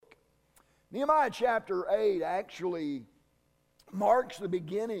Nehemiah chapter 8 actually marks the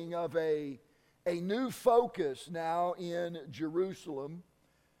beginning of a new focus now in Jerusalem.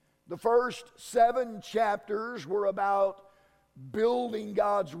 The first 7 chapters were about building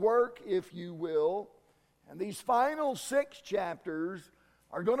God's work, if you will. And these final 6 chapters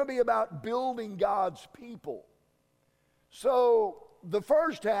are going to be about building God's people. So the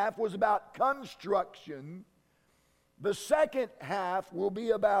first half was about construction. The second half will be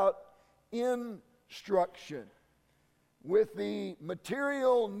about instruction, with the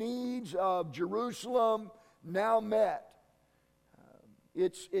material needs of Jerusalem now met.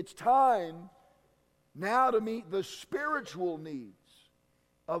 It's time now to meet the spiritual needs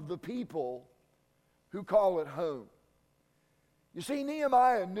of the people who call it home. You see,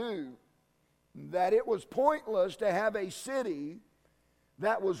 Nehemiah knew that it was pointless to have a city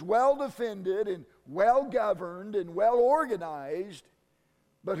that was well defended and well governed and well organized,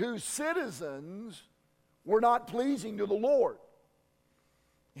 but whose citizens were not pleasing to the Lord.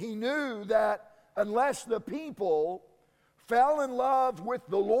 He knew that unless the people fell in love with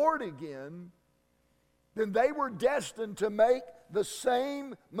the Lord again, then they were destined to make the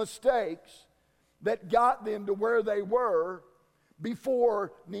same mistakes that got them to where they were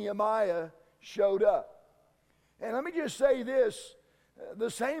before Nehemiah showed up. And let me just say this, the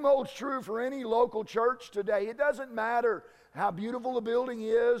same holds true for any local church today. It doesn't matter how beautiful the building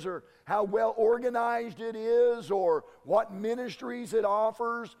is, or how well organized it is, or what ministries it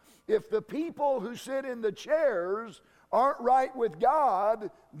offers. If the people who sit in the chairs aren't right with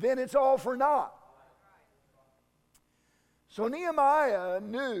God, then it's all for naught. So Nehemiah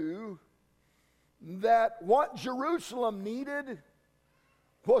knew that what Jerusalem needed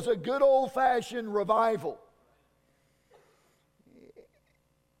was a good old-fashioned revival.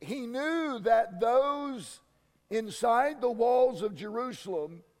 He knew that those inside the walls of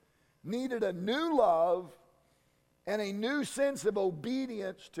Jerusalem needed a new love and a new sense of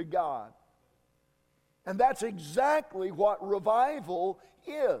obedience to God. And that's exactly what revival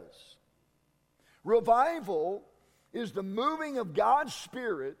is. Revival is the moving of God's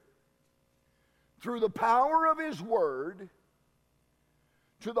Spirit through the power of His Word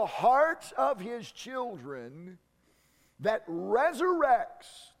to the hearts of His children that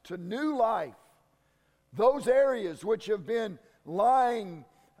resurrects to new life those areas which have been lying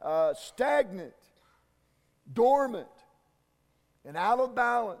stagnant, dormant, and out of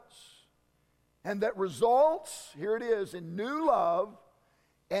balance, and that results, here it is, in new love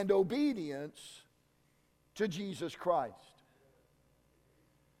and obedience to Jesus Christ.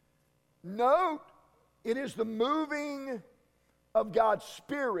 Note, it is the moving of God's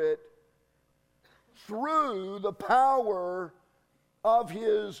Spirit through the power of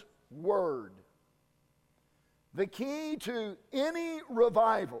His Word. The key to any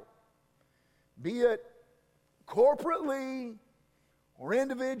revival, be it corporately or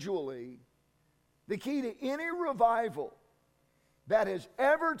individually, the key to any revival that has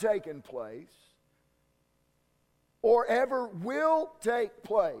ever taken place or ever will take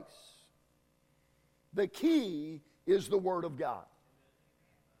place, the key is the Word of God.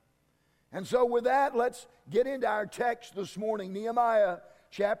 And so with that, let's get into our text this morning. Nehemiah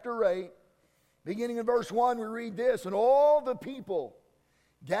chapter 8, beginning in verse 1, we read this: "And all the people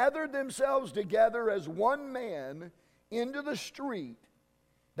gathered themselves together as one man into the street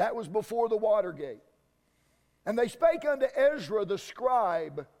that was before the water gate. And they spake unto Ezra the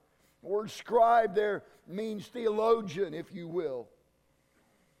scribe." The word scribe there means theologian, if you will.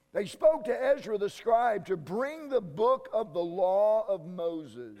 They spoke to Ezra the scribe to bring the book of the law of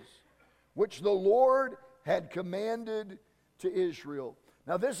Moses, which the Lord had commanded to Israel.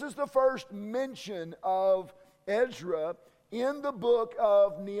 Now, this is the first mention of Ezra in the book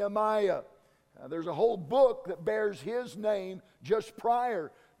of Nehemiah. There's a whole book that bears his name just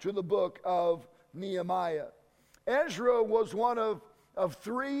prior to the book of Nehemiah. Ezra was one of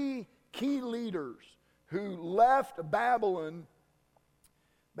 3 key leaders who left Babylon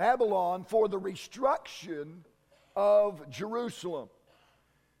for the reconstruction of Jerusalem.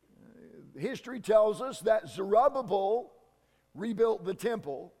 History tells us that Zerubbabel rebuilt the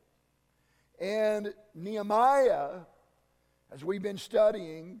temple, and Nehemiah, as we've been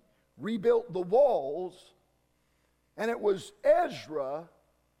studying, rebuilt the walls, and it was Ezra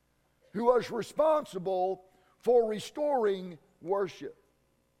who was responsible for restoring worship.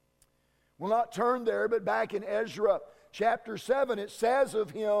 We'll not turn there, but back in Ezra chapter 7, it says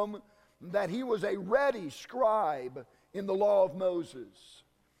of him that he was a ready scribe in the law of Moses,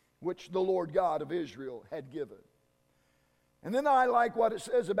 which the Lord God of Israel had given. And then I like what it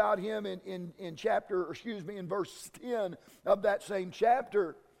says about him in verse 10 of that same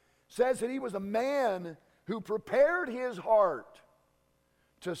chapter. It says that he was a man who prepared his heart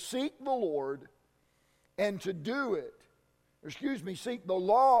to seek the Lord and to do it. Seek the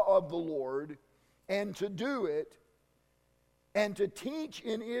law of the Lord and to do it, and to teach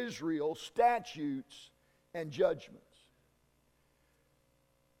in Israel statutes and judgments.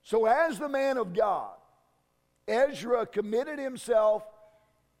 So as the man of God, Ezra committed himself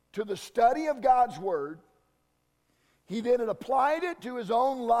to the study of God's Word. He then applied it to his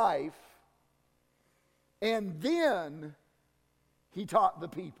own life, and then he taught the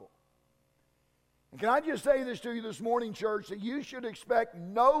people. And can I just say this to you this morning, church, that you should expect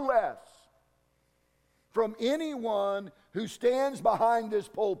no less from anyone who stands behind this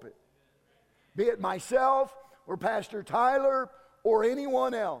pulpit, be it myself or Pastor Tyler or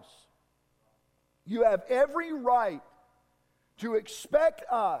anyone else. You have every right to expect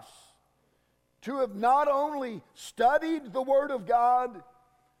us to have not only studied the Word of God,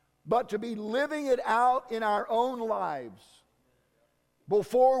 but to be living it out in our own lives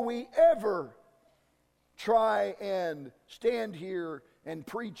before we ever try and stand here and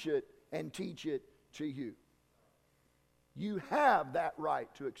preach it and teach it to you. You have that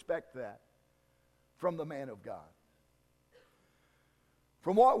right to expect that from the man of God.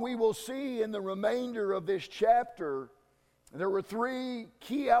 From what we will see in the remainder of this chapter, there were three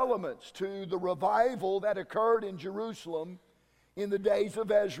key elements to the revival that occurred in Jerusalem in the days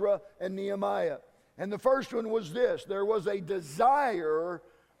of Ezra and Nehemiah. And the first one was this: there was a desire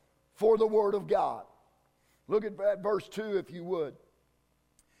for the Word of God. Look at verse 2 if you would.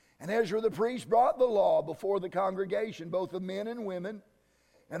 And Ezra the priest brought the law before the congregation, both of men and women,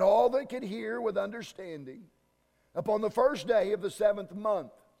 and all that could hear with understanding, upon the first day of the 7th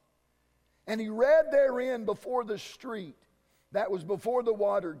month. And he read therein before the street, that was before the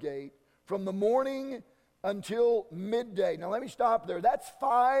water gate, from the morning until midday. Now let me stop there. That's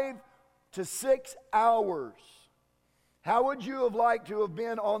 5 to 6 hours. How would you have liked to have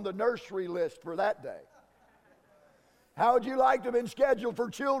been on the nursery list for that day? How would you like to have been scheduled for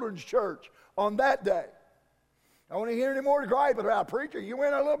children's church on that day? I don't want to hear any more gripe about, preacher, you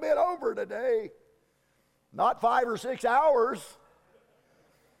went a little bit over today. Not 5 or 6 hours.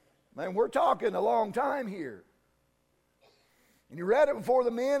 Man, we're talking a long time here. And he read it before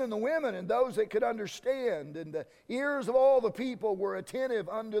the men and the women and those that could understand. And the ears of all the people were attentive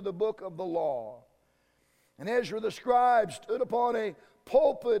unto the book of the law. And Ezra the scribe stood upon a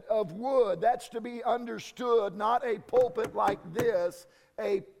pulpit of wood. That's to be understood, not a pulpit like this,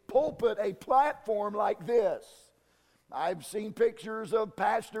 a pulpit, a platform like this. I've seen pictures of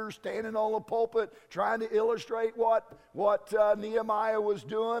pastors standing on a pulpit trying to illustrate what Nehemiah was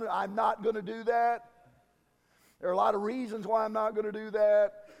doing. I'm not going to do that. There are a lot of reasons why I'm not going to do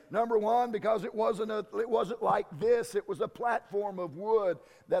that. Number one, because it wasn't like this. It was a platform of wood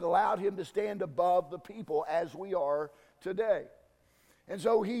that allowed him to stand above the people as we are today. And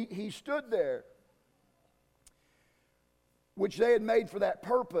so he stood there, which they had made for that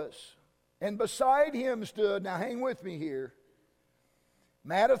purpose. And beside him stood, now hang with me here,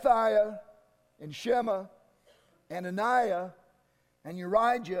 Mattathiah and Shema and Ananiah and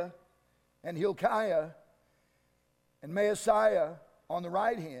Urijah and Hilkiah and Maaseiah on the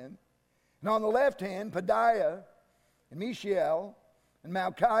right hand, and on the left hand Pedaiah and Mishael and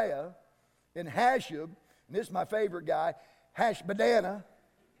Malchiah and Hashub, and this is my favorite guy, Hashbaddanah.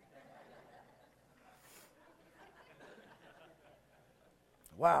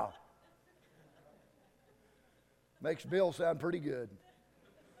 Wow. Makes Bill sound pretty good.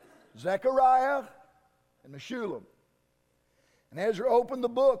 Zechariah and Meshullam. And Ezra opened the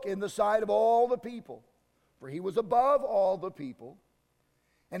book in the sight of all the people, for he was above all the people.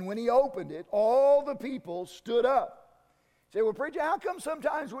 And when he opened it, all the people stood up. Say, well, preacher, how come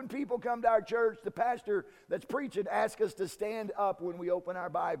sometimes when people come to our church, the pastor that's preaching asks us to stand up when we open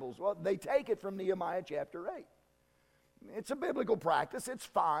our Bibles? Well, they take it from Nehemiah chapter 8. It's a biblical practice. It's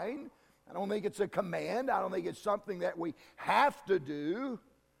fine. I don't think it's a command. I don't think it's something that we have to do,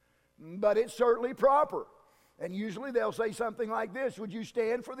 but it's certainly proper. And usually they'll say something like this: would you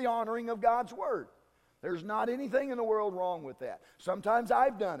stand for the honoring of God's word? There's not anything in the world wrong with that. Sometimes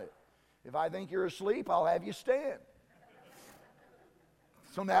I've done it. If I think you're asleep, I'll have you stand.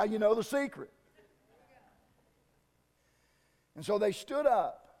 So now you know the secret. And so they stood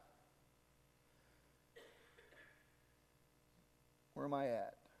up. Where am I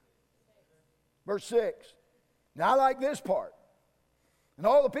at? Verse 6. Now I like this part. And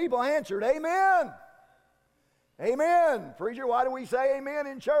all the people answered, Amen. Amen. Preacher, why do we say amen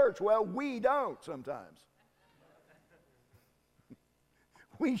in church? Well, we don't sometimes.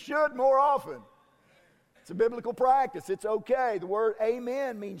 We should more often. It's It's a biblical practice. It's okay. The word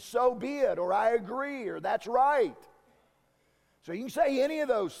amen means so be it, or I agree, or that's right. So you can say any of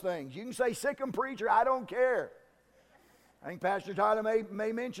those things. You can say sick 'em preacher, I don't care. I think Pastor Tyler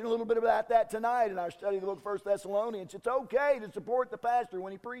may mention a little bit about that tonight in our study of the book of 1 Thessalonians. It's okay to support the pastor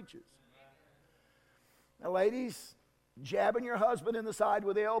when he preaches. Now, ladies, jabbing your husband in the side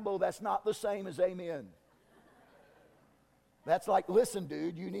with the elbow, that's not the same as amen. That's like, listen,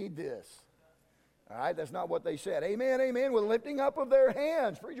 dude, you need this. All right, that's not what they said. Amen, amen, with lifting up of their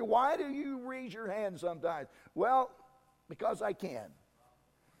hands. Preacher, why do you raise your hands sometimes? Well, because I can.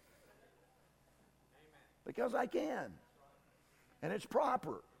 Because I can. And it's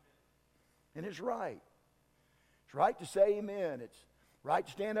proper. And it's right. It's right to say amen. It's right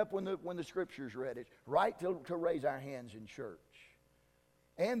to stand up when the scripture's read. It's right to raise our hands in church.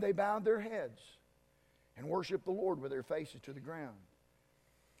 And they bowed their heads and worshiped the Lord with their faces to the ground.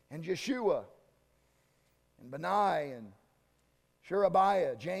 And Jeshua and Benai and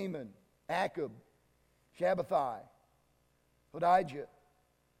Sherebiah, Jamin, Akub, Shabbathai, Hodijah,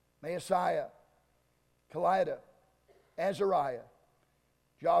 Maaseiah, Kelida, Azariah,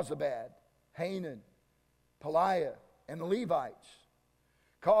 Jozabad, Hanan, Peliah, and the Levites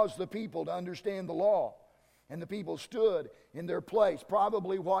caused the people to understand the law. And the people stood in their place.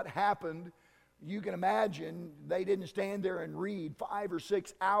 Probably what happened, you can imagine, they didn't stand there and read 5 or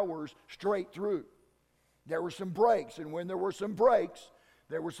 6 hours straight through. There were some breaks, and when there were some breaks,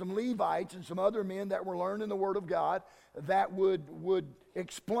 there were some Levites and some other men that were learning the Word of God that would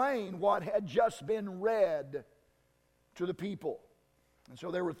explain what had just been read to the people. And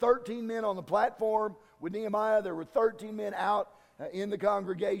so there were 13 men on the platform with Nehemiah. There were 13 men out in the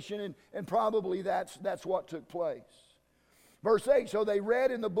congregation, and probably that's what took place. Verse 8, so they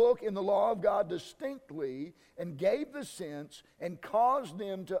read in the book in the law of God distinctly and gave the sense and caused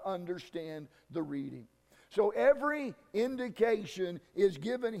them to understand the reading. So every indication is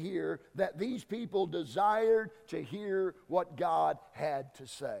given here that these people desired to hear what God had to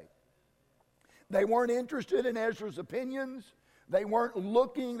say. They weren't interested in Ezra's opinions. They weren't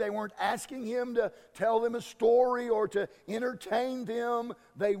looking, they weren't asking him to tell them a story or to entertain them.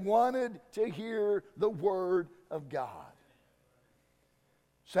 They wanted to hear the Word of God.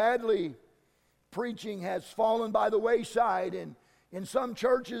 Sadly, preaching has fallen by the wayside in some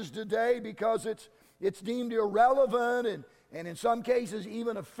churches today because it's deemed irrelevant and in some cases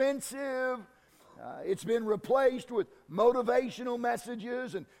even offensive. It's been replaced with motivational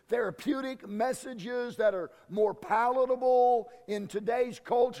messages and therapeutic messages that are more palatable in today's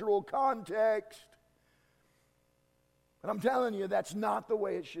cultural context. But I'm telling you, that's not the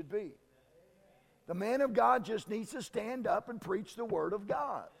way it should be. The man of God just needs to stand up and preach the Word of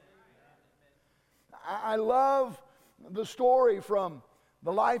God. I love the story from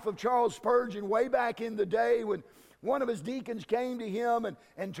the life of Charles Spurgeon way back in the day when one of his deacons came to him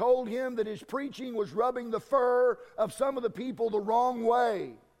and told him that his preaching was rubbing the fur of some of the people the wrong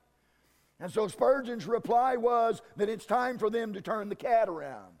way. And so Spurgeon's reply was that it's time for them to turn the cat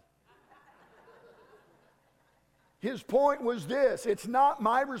around. His point was this: it's not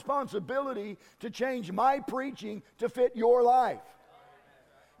my responsibility to change my preaching to fit your life.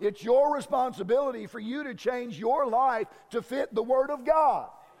 It's your responsibility for you to change your life to fit the Word of God.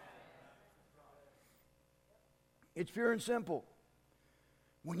 It's pure and simple.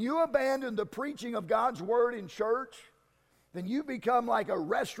 When you abandon the preaching of God's Word in church, then you become like a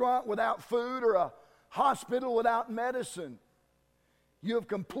restaurant without food or a hospital without medicine. You have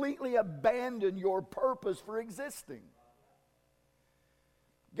completely abandoned your purpose for existing.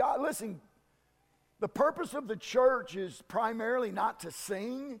 God, listen, the purpose of the church is primarily not to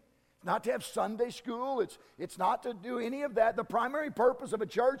sing, not to have Sunday school, it's not to do any of that. The primary purpose of a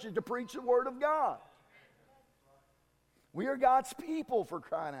church is to preach the Word of God. We are God's people, for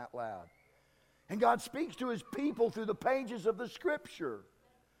crying out loud. And God speaks to His people through the pages of the Scripture.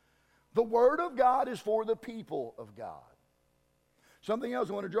 The Word of God is for the people of God. Something else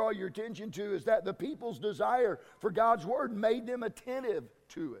I want to draw your attention to is that the people's desire for God's Word made them attentive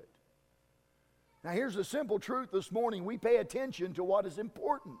to it. Now here's the simple truth this morning. We pay attention to what is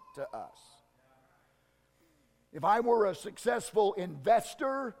important to us. If I were a successful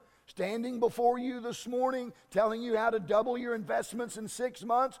investor standing before you this morning telling you how to double your investments in 6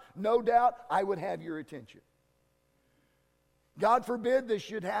 months, no doubt I would have your attention. God forbid this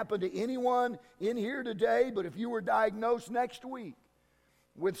should happen to anyone in here today, but if you were diagnosed next week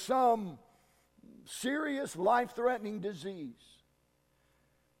with some serious life-threatening disease,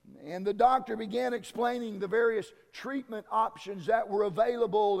 and the doctor began explaining the various treatment options that were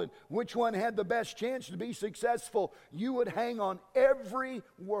available and which one had the best chance to be successful, you would hang on every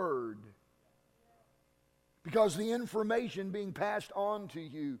word because the information being passed on to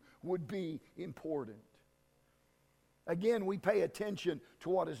you would be important. Again, we pay attention to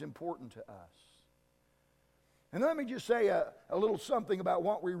what is important to us. And let me just say a little something about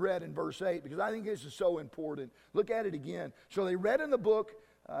what we read in verse 8, because I think this is so important. Look at it again. So they read in the book,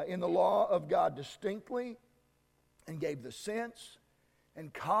 in the law of God distinctly, and gave the sense,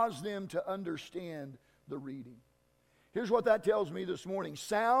 and caused them to understand the reading. Here's what that tells me this morning.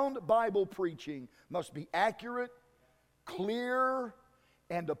 Sound Bible preaching must be accurate, clear,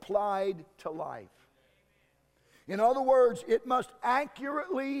 and applied to life. In other words, it must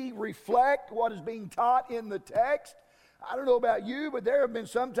accurately reflect what is being taught in the text. I don't know about you, but there have been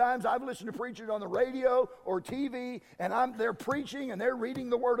sometimes I've listened to preachers on the radio or TV, and they're preaching and they're reading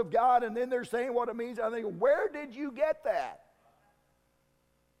the Word of God, and then they're saying what it means. I think, where did you get that?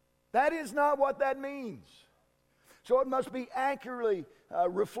 That is not what that means. So it must be accurately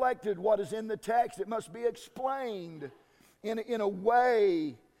reflected what is in the text. It must be explained in a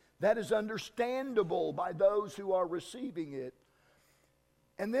way that is understandable by those who are receiving it.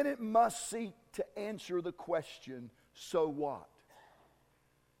 And then it must seek to answer the question, so what?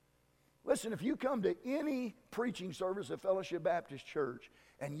 Listen, if you come to any preaching service at Fellowship Baptist Church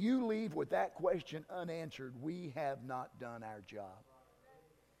and you leave with that question unanswered, we have not done our job.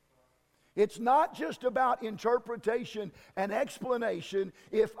 It's not just about interpretation and explanation.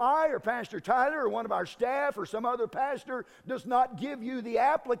 If I or Pastor Tyler or one of our staff or some other pastor does not give you the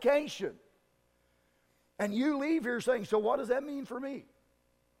application, and you leave here saying, so what does that mean for me?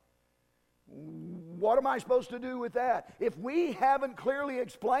 What am I supposed to do with that? If we haven't clearly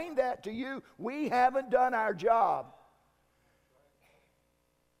explained that to you, we haven't done our job.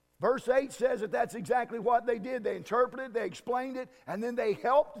 Verse 8 says that that's exactly what they did. They interpreted, they explained it, and then they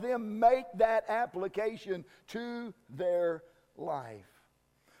helped them make that application to their life.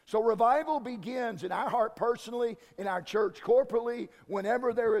 So revival begins in our heart personally, in our church corporately,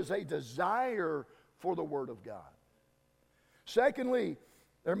 whenever there is a desire for the Word of God. Secondly,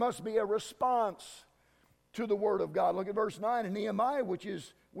 there must be a response to the Word of God. Look at verse 9 in Nehemiah, which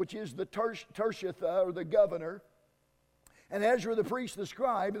is the Tershatha, or the governor. And Ezra the priest, the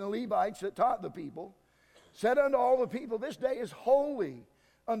scribe, and the Levites that taught the people, said unto all the people, this day is holy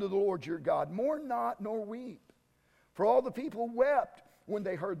unto the Lord your God. Mourn not nor weep. For all the people wept when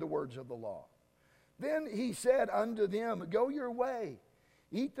they heard the words of the law. Then he said unto them, go your way,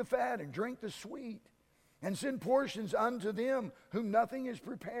 eat the fat and drink the sweet, and send portions unto them whom nothing is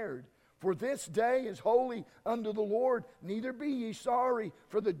prepared. For this day is holy unto the Lord. Neither be ye sorry,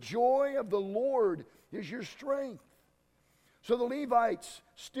 for the joy of the Lord is your strength. So the Levites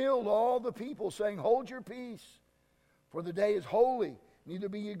stilled all the people, saying, hold your peace, for the day is holy, neither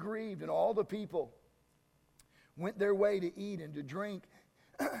be ye grieved. And all the people went their way to eat and to drink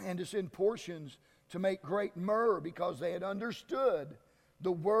and to send portions to make great myrrh, because they had understood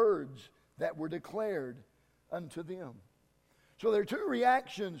the words that were declared unto them. So there are two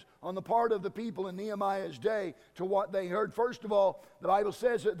reactions on the part of the people in Nehemiah's day to what they heard. First of all, the Bible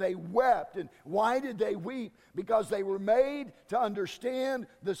says that they wept. And why did they weep? Because they were made to understand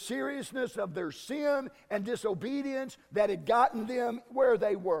the seriousness of their sin and disobedience that had gotten them where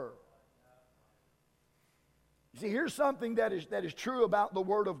they were. You see, here's something that is true about the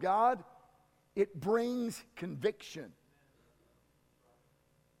Word of God. It brings conviction.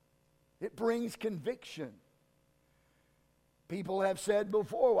 It brings conviction. People have said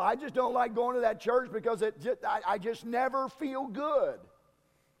before, well, I just don't like going to that church because I just never feel good.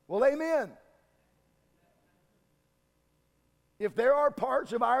 Well, amen. If there are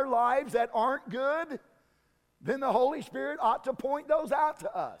parts of our lives that aren't good, then the Holy Spirit ought to point those out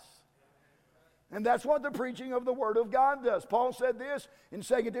to us. And that's what the preaching of the Word of God does. Paul said this in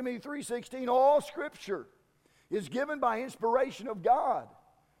 2 Timothy 3:16, all Scripture is given by inspiration of God.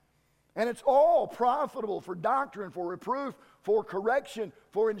 And it's all profitable for doctrine, for reproof, for correction,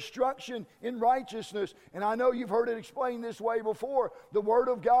 for instruction in righteousness. And I know you've heard it explained this way before. The Word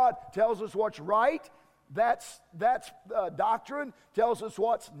of God tells us what's right. That's doctrine. Tells us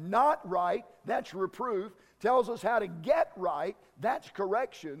what's not right. That's reproof. Tells us how to get right. That's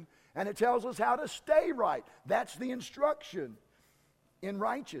correction. And it tells us how to stay right. That's the instruction in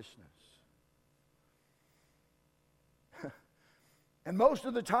righteousness. And most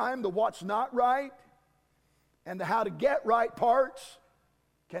of the time, the what's not right and the how to get right parts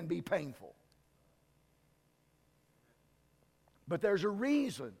can be painful. But there's a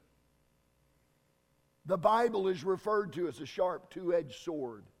reason the Bible is referred to as a sharp two-edged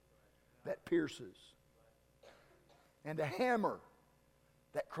sword that pierces, and a hammer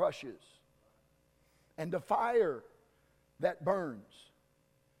that crushes, and a fire that burns,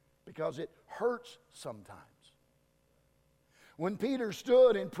 because it hurts sometimes. When Peter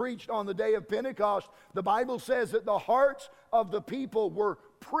stood and preached on the day of Pentecost, the Bible says that the hearts of the people were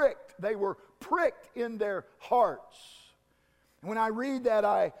pricked. They were pricked in their hearts. When I read that,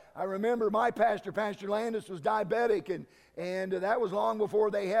 I remember my pastor, Pastor Landis, was diabetic, and that was long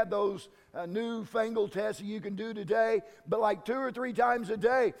before they had those newfangled tests that you can do today. But like 2 or 3 times a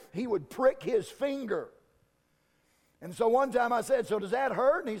day, he would prick his finger. And so one time I said, "So does that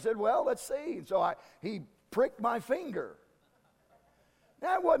hurt?" And he said, "Well, let's see." And so he pricked my finger.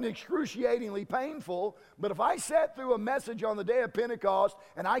 That wasn't excruciatingly painful, but if I sat through a message on the day of Pentecost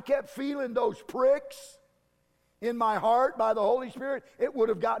and I kept feeling those pricks in my heart by the Holy Spirit, it would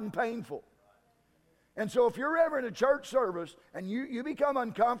have gotten painful. And so if you're ever in a church service and you become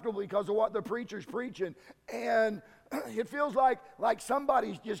uncomfortable because of what the preacher's preaching, and it feels like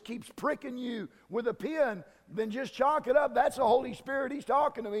somebody just keeps pricking you with a pin, then just chalk it up. That's the Holy Spirit. He's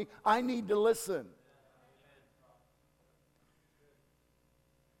talking to me. I need to listen.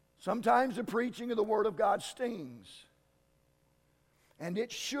 Sometimes the preaching of the Word of God stings. And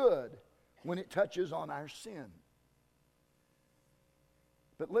it should when it touches on our sin.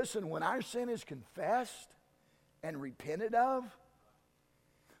 But listen, when our sin is confessed and repented of,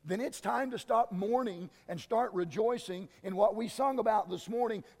 then it's time to stop mourning and start rejoicing in what we sung about this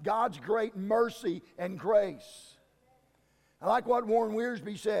morning, God's great mercy and grace. I like what Warren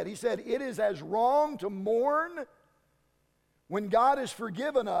Wiersbe said. He said, "It is as wrong to mourn when God has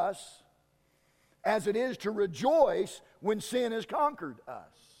forgiven us as it is to rejoice when sin has conquered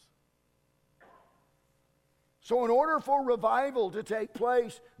us." So in order for revival to take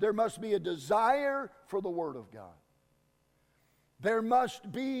place, there must be a desire for the Word of God. There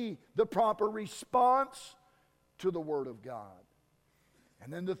must be the proper response to the Word of God.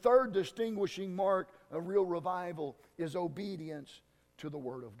 And then the third distinguishing mark of real revival is obedience to the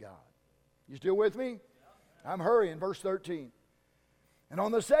Word of God. You still with me? I'm hurrying. Verse 13. "And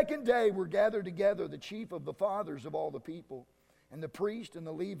on the second day were gathered together the chief of the fathers of all the people, and the priests and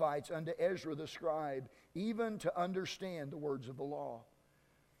the Levites unto Ezra the scribe, even to understand the words of the law.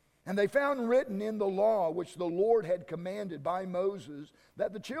 And they found written in the law which the Lord had commanded by Moses,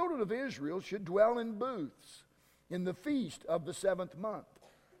 that the children of Israel should dwell in booths in the feast of the 7th month,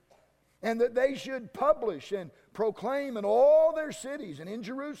 and that they should publish and proclaim in all their cities and in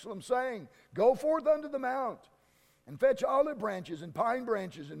Jerusalem, saying, Go forth unto the mount, and fetch olive branches and pine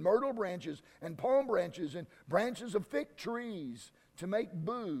branches and myrtle branches and palm branches and branches of thick trees to make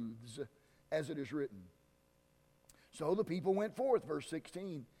booths, as it is written. So the people went forth," verse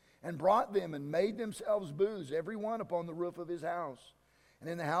 16, "and brought them and made themselves booths, every one upon the roof of his house, and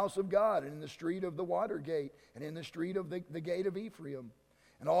in the house of God, and in the street of the water gate, and in the street of the gate of Ephraim.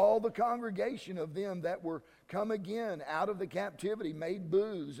 And all the congregation of them that were come again out of the captivity made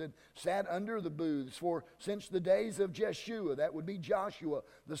booths and sat under the booths. For since the days of Jeshua," that would be Joshua,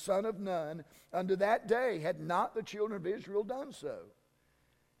 the son of Nun, "unto that day had not the children of Israel done so.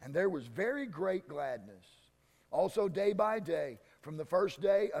 And there was very great gladness. Also day by day, from the first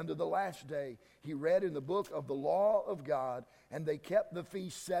day unto the last day, he read in the book of the law of God, and they kept the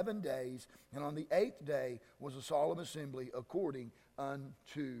feast 7 days. And on the 8th day was a solemn assembly according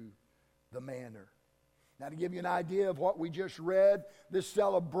unto the manner." Now, to give you an idea of what we just read, this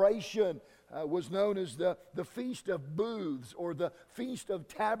celebration was known as the Feast of Booths, or the Feast of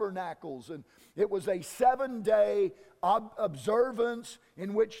Tabernacles. And it was a 7-day observance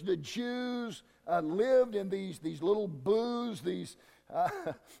in which the Jews lived in these little booths,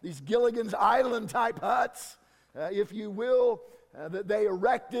 these Gilligan's Island type huts, if you will, that they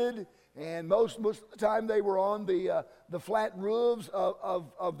erected. And most of the time they were on the flat roofs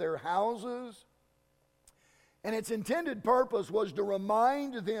of their houses. And its intended purpose was to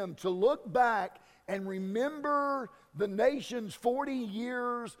remind them to look back and remember the nation's 40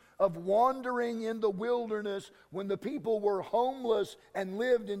 years of wandering in the wilderness when the people were homeless and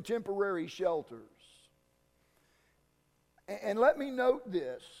lived in temporary shelters. And let me note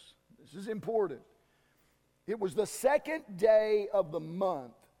this. This is important. It was the 2nd day of the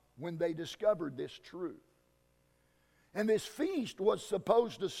month when they discovered this truth. And this feast was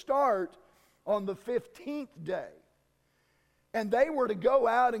supposed to start on the 15th day. And they were to go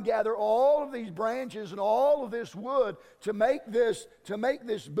out and gather all of these branches and all of this wood to make this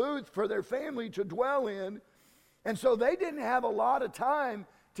booth for their family to dwell in. And so they didn't have a lot of time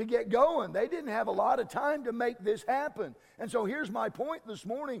to get going. They didn't have a lot of time to make this happen. And so here's my point this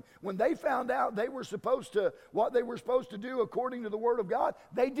morning. When they found out what they were supposed to do according to the Word of God,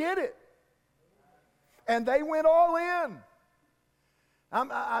 they did it. And they went all in.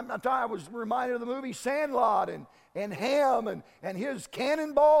 I was reminded of the movie Sandlot and Ham and his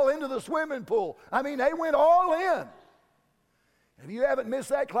cannonball into the swimming pool. I mean, they went all in. If you haven't missed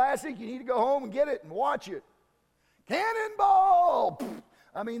that classic, you need to go home and get it and watch it. Cannonball!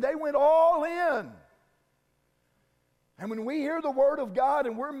 I mean, they went all in. And when we hear the word of God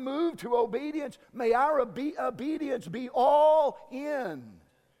and we're moved to obedience, may our obedience be all in.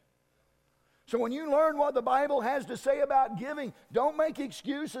 So when you learn what the Bible has to say about giving, don't make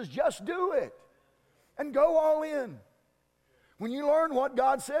excuses, just do it. And go all in. When you learn what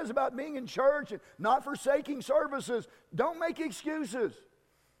God says about being in church and not forsaking services, don't make excuses.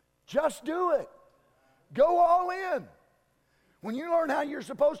 Just do it. Go all in. When you learn how you're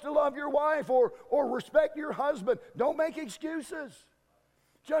supposed to love your wife or respect your husband, don't make excuses.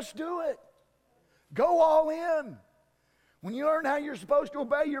 Just do it. Go all in. When you learn how you're supposed to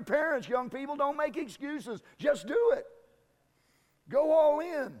obey your parents, young people, don't make excuses. Just do it. Go all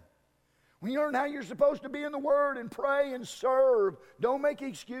in. When you learn how you're supposed to be in the Word and pray and serve, don't make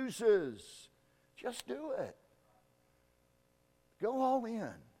excuses. Just do it. Go all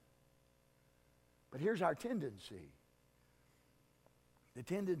in. But here's our tendency. The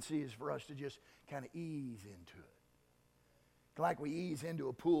tendency is for us to just kind of ease into it. Like we ease into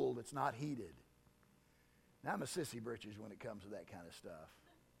a pool that's not heated. Now, I'm a sissy britches when it comes to that kind of stuff.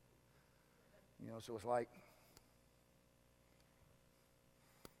 You know, so it's like,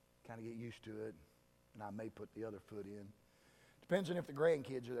 kind of get used to it, and I may put the other foot in. Depends on if the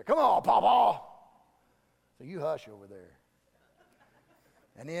grandkids are there. Come on, Papa! So you hush over there.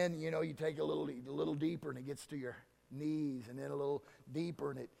 And then, you know, you take a little deeper, and it gets to your knees, and then a little deeper,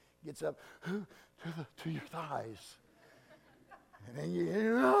 and it gets up to your thighs. And then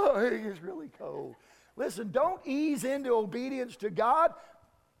it gets really cold. Listen, don't ease into obedience to God.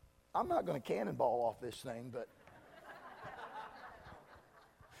 I'm not going to cannonball off this thing, but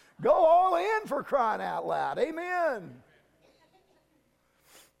go all in, for crying out loud. Amen.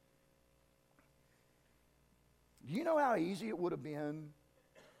 Do you know how easy it would have been,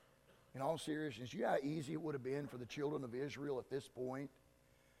 in all seriousness, you know how easy it would have been for the children of Israel at this point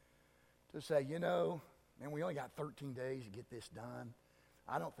to say, you know, man, we only got 13 days to get this done.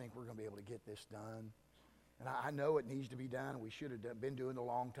 I don't think we're going to be able to get this done. And I know it needs to be done. We should have been doing it a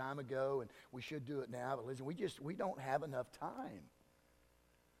long time ago, and we should do it now. But listen, we don't have enough time.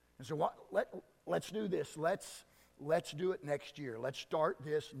 And so let's do this. Let's do it next year. Let's start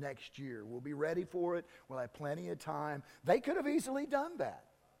this next year. We'll be ready for it. We'll have plenty of time. They could have easily done that.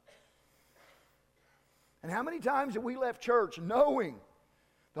 And how many times have we left church knowing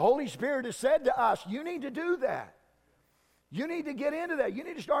the Holy Spirit has said to us, you need to do that. You need to get into that. You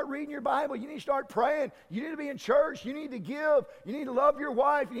need to start reading your Bible. You need to start praying. You need to be in church. You need to give. You need to love your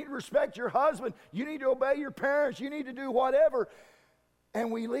wife. You need to respect your husband. You need to obey your parents. You need to do whatever.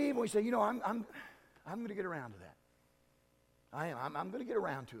 And we leave and we say, you know, I'm going to get around to that. I'm going to get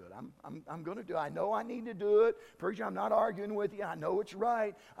around to it. I'm going to do it. I know I need to do it. Preacher, I'm not arguing with you. I know it's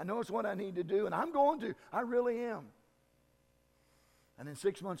right. I know it's what I need to do, and I'm going to. I really am. And then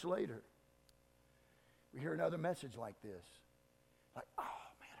 6 months later, we hear another message like this. Like, oh,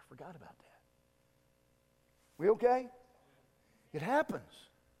 man, I forgot about that. We okay? It happens.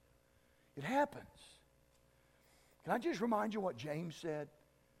 It happens. Can I just remind you what James said?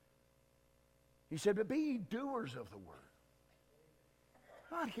 He said, but be ye doers of the word,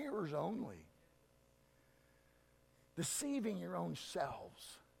 not hearers only, deceiving your own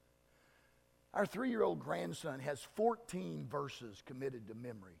selves. Our 3-year-old grandson has 14 verses committed to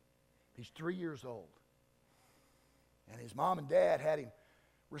memory. He's 3 years old. And his mom and dad had him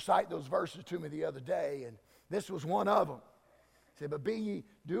recite those verses to me the other day, and this was one of them. He said, but be ye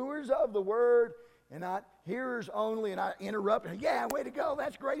doers of the word and not hearers only. And I interrupted him. Yeah, way to go.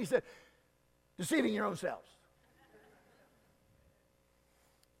 That's great. He said, deceiving your own selves.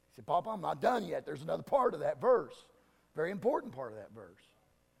 He said, Papa, I'm not done yet. There's another part of that verse. Very important part of that verse.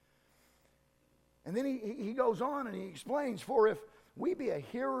 And then he goes on and he explains, for if we be a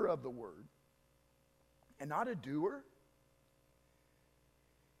hearer of the word and not a doer,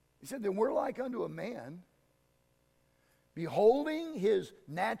 he said, then we're like unto a man beholding his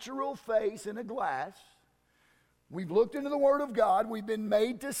natural face in a glass. We've looked into the Word of God. We've been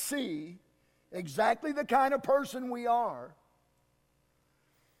made to see exactly the kind of person we are.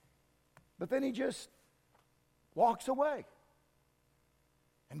 But then he just walks away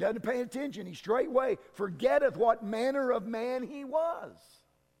and doesn't pay attention. He straightway forgetteth what manner of man he was.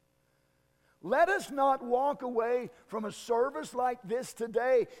 Let us not walk away from a service like this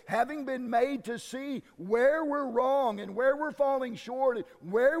today, having been made to see where we're wrong and where we're falling short and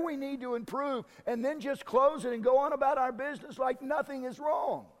where we need to improve, and then just close it and go on about our business like nothing is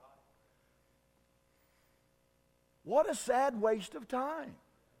wrong. What a sad waste of time.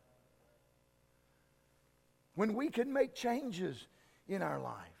 when we can make changes in our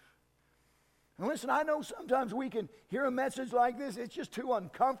life. And listen, I know sometimes we can hear a message like this. It's just too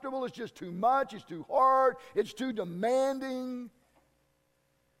uncomfortable. It's just too much. It's too hard. It's too demanding.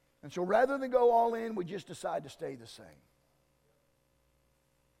 And so rather than go all in, we just decide to stay the same.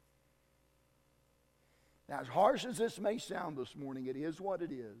 Now, as harsh as this may sound this morning, it is what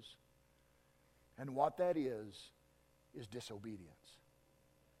it is. And what that is disobedience.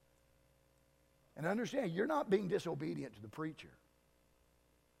 And understand, you're not being disobedient to the preacher.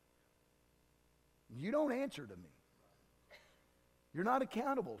 You don't answer to me. You're not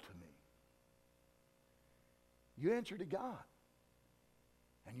accountable to me. You answer to God.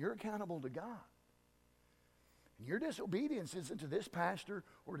 And you're accountable to God. And your disobedience isn't to this pastor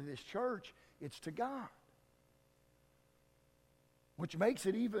or to this church, it's to God. Which makes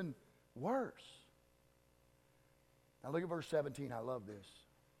it even worse. Now look at verse 17. I love this.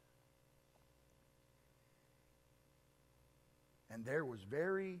 And there was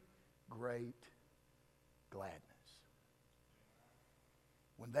very great gladness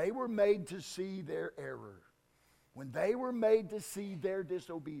when they were made to see their error, when they were made to see their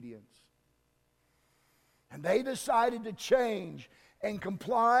disobedience, and they decided to change and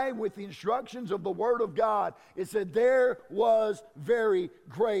comply with the instructions of the Word of God. It said there was very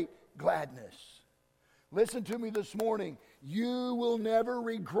great gladness. Listen to me this morning. You will never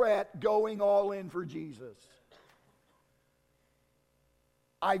regret going all in for Jesus.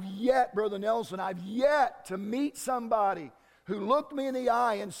 Brother Nelson, I've yet to meet somebody who looked me in the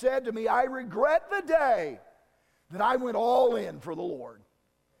eye and said to me, I regret the day that I went all in for the Lord.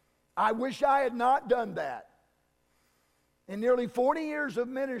 I wish I had not done that. In nearly 40 years of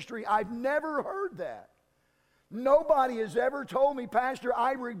ministry, I've never heard that. Nobody has ever told me, Pastor,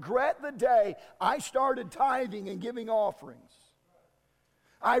 I regret the day I started tithing and giving offerings.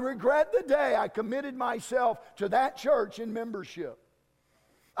 I regret the day I committed myself to that church in membership.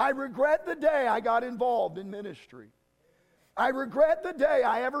 I regret the day I got involved in ministry. I regret the day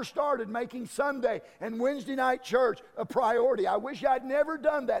I ever started making Sunday and Wednesday night church a priority. I wish I'd never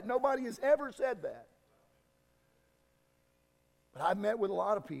done that. Nobody has ever said that. But I've met with a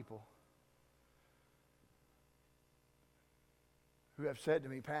lot of people who have said to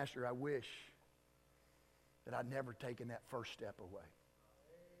me, Pastor, I wish that I'd never taken that first step away.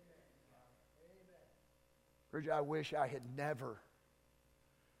 Bridget, I wish I had never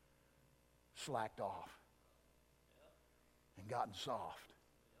slacked off and gotten soft.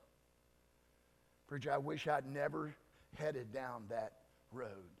 Bridget, I wish I'd never headed down that road.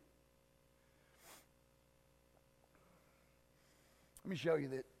 Let me show you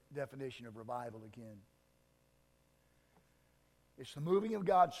the definition of revival again. It's the moving of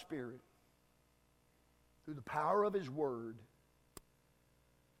God's Spirit through the power of His Word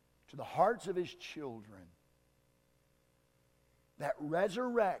to the hearts of His children that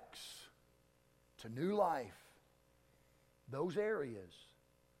resurrects to new life those areas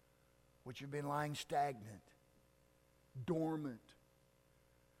which have been lying stagnant, dormant,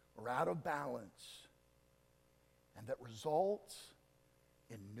 or out of balance, and that results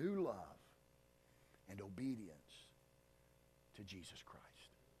in new love and obedience to Jesus Christ.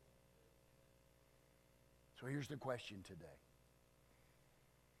 So here's the question today.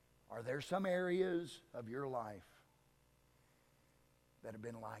 Are there some areas of your life that have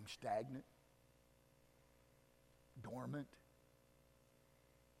been lying stagnant, dormant,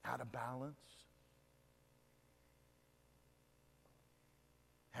 out of balance?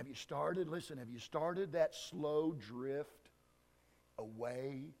 Have you started that slow drift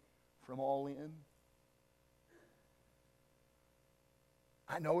away from all in?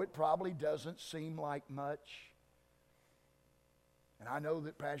 I know it probably doesn't seem like much. And I know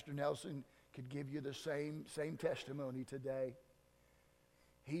that Pastor Nelson could give you the same testimony today.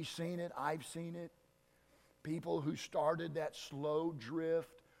 He's seen it, I've seen it. People who started that slow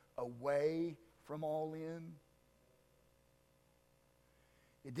drift away from all in.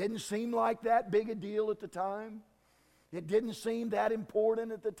 It didn't seem like that big a deal at the time. It didn't seem that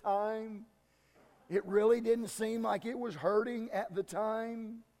important at the time. It really didn't seem like it was hurting at the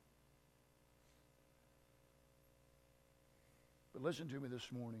time. But listen to me this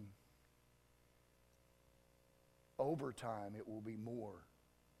morning. Over time, it will be more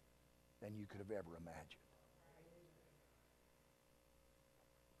than you could have ever imagined.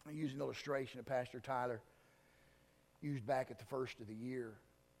 I use an illustration that Pastor Tyler used back at the first of the year.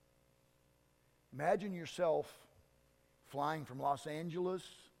 Imagine yourself flying from Los Angeles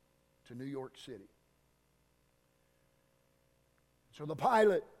to New York City. So the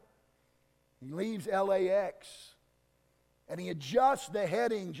pilot, he leaves LAX and he adjusts the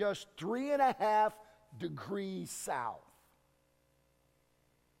heading just 3.5 degrees south.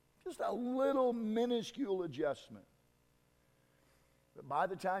 Just a little minuscule adjustment. But by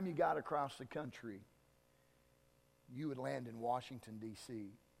the time you got across the country, you would land in Washington,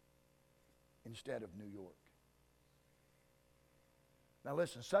 D.C. instead of New York. Now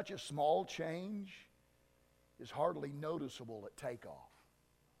listen, such a small change is hardly noticeable at takeoff.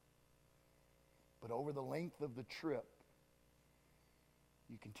 But over the length of the trip,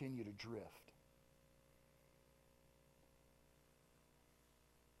 you continue to drift.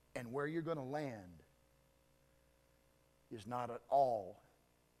 And where you're going to land is not at all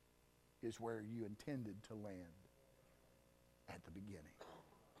is where you intended to land at the beginning.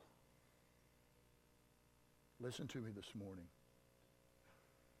 Listen to me this morning.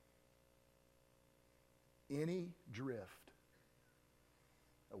 Any drift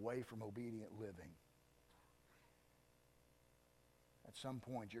away from obedient living, at some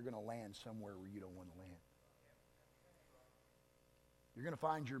point you're going to land somewhere where you don't want to land. You're going to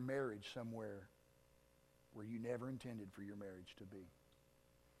find your marriage somewhere where you never intended for your marriage to be.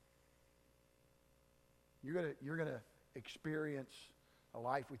 You're going to experience a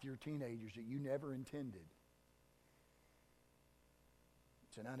life with your teenagers that you never intended.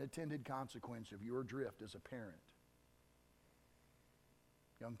 It's an unintended consequence of your drift as a parent.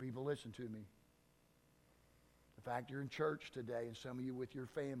 Young people, listen to me. The fact you're in church today, and some of you with your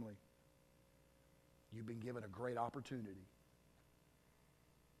family, you've been given a great opportunity.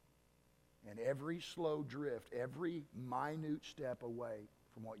 And every slow drift, every minute step away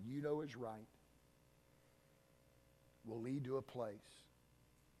from what you know is right will lead to a place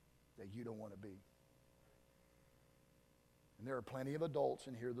that you don't want to be. And there are plenty of adults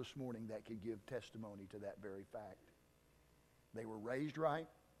in here this morning that could give testimony to that very fact. They were raised right.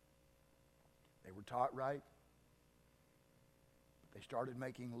 They were taught right. But they started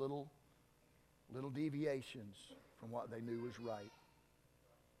making little deviations from what they knew was right.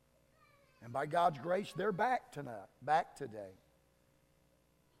 And by God's grace, they're back today.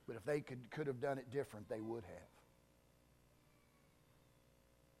 But if they could have done it different, they would have.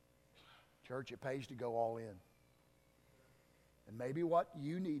 Church, it pays to go all in. And maybe what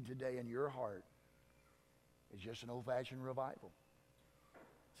you need today in your heart is just an old-fashioned revival.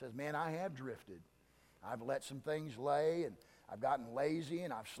 It says, man, I have drifted. I've let some things lay, and I've gotten lazy,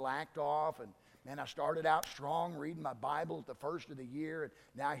 and I've slacked off, and man, I started out strong reading my Bible at the first of the year, and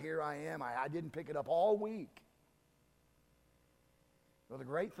now here I am. I didn't pick it up all week. Well, the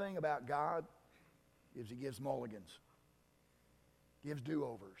great thing about God is He gives mulligans, gives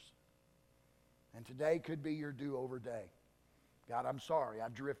do-overs. And today could be your do-over day. God, I'm sorry,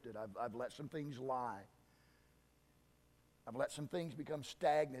 I've drifted. I've let some things lie. I've let some things become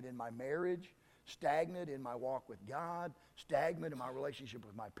stagnant in my marriage, stagnant in my walk with God, stagnant in my relationship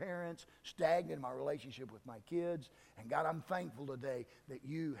with my parents, stagnant in my relationship with my kids. And God, I'm thankful today that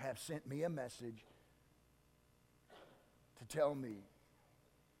you have sent me a message to tell me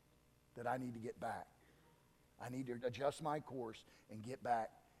that I need to get back. I need to adjust my course and get back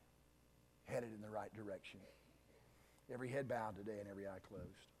headed in the right direction. Every head bowed today and every eye closed.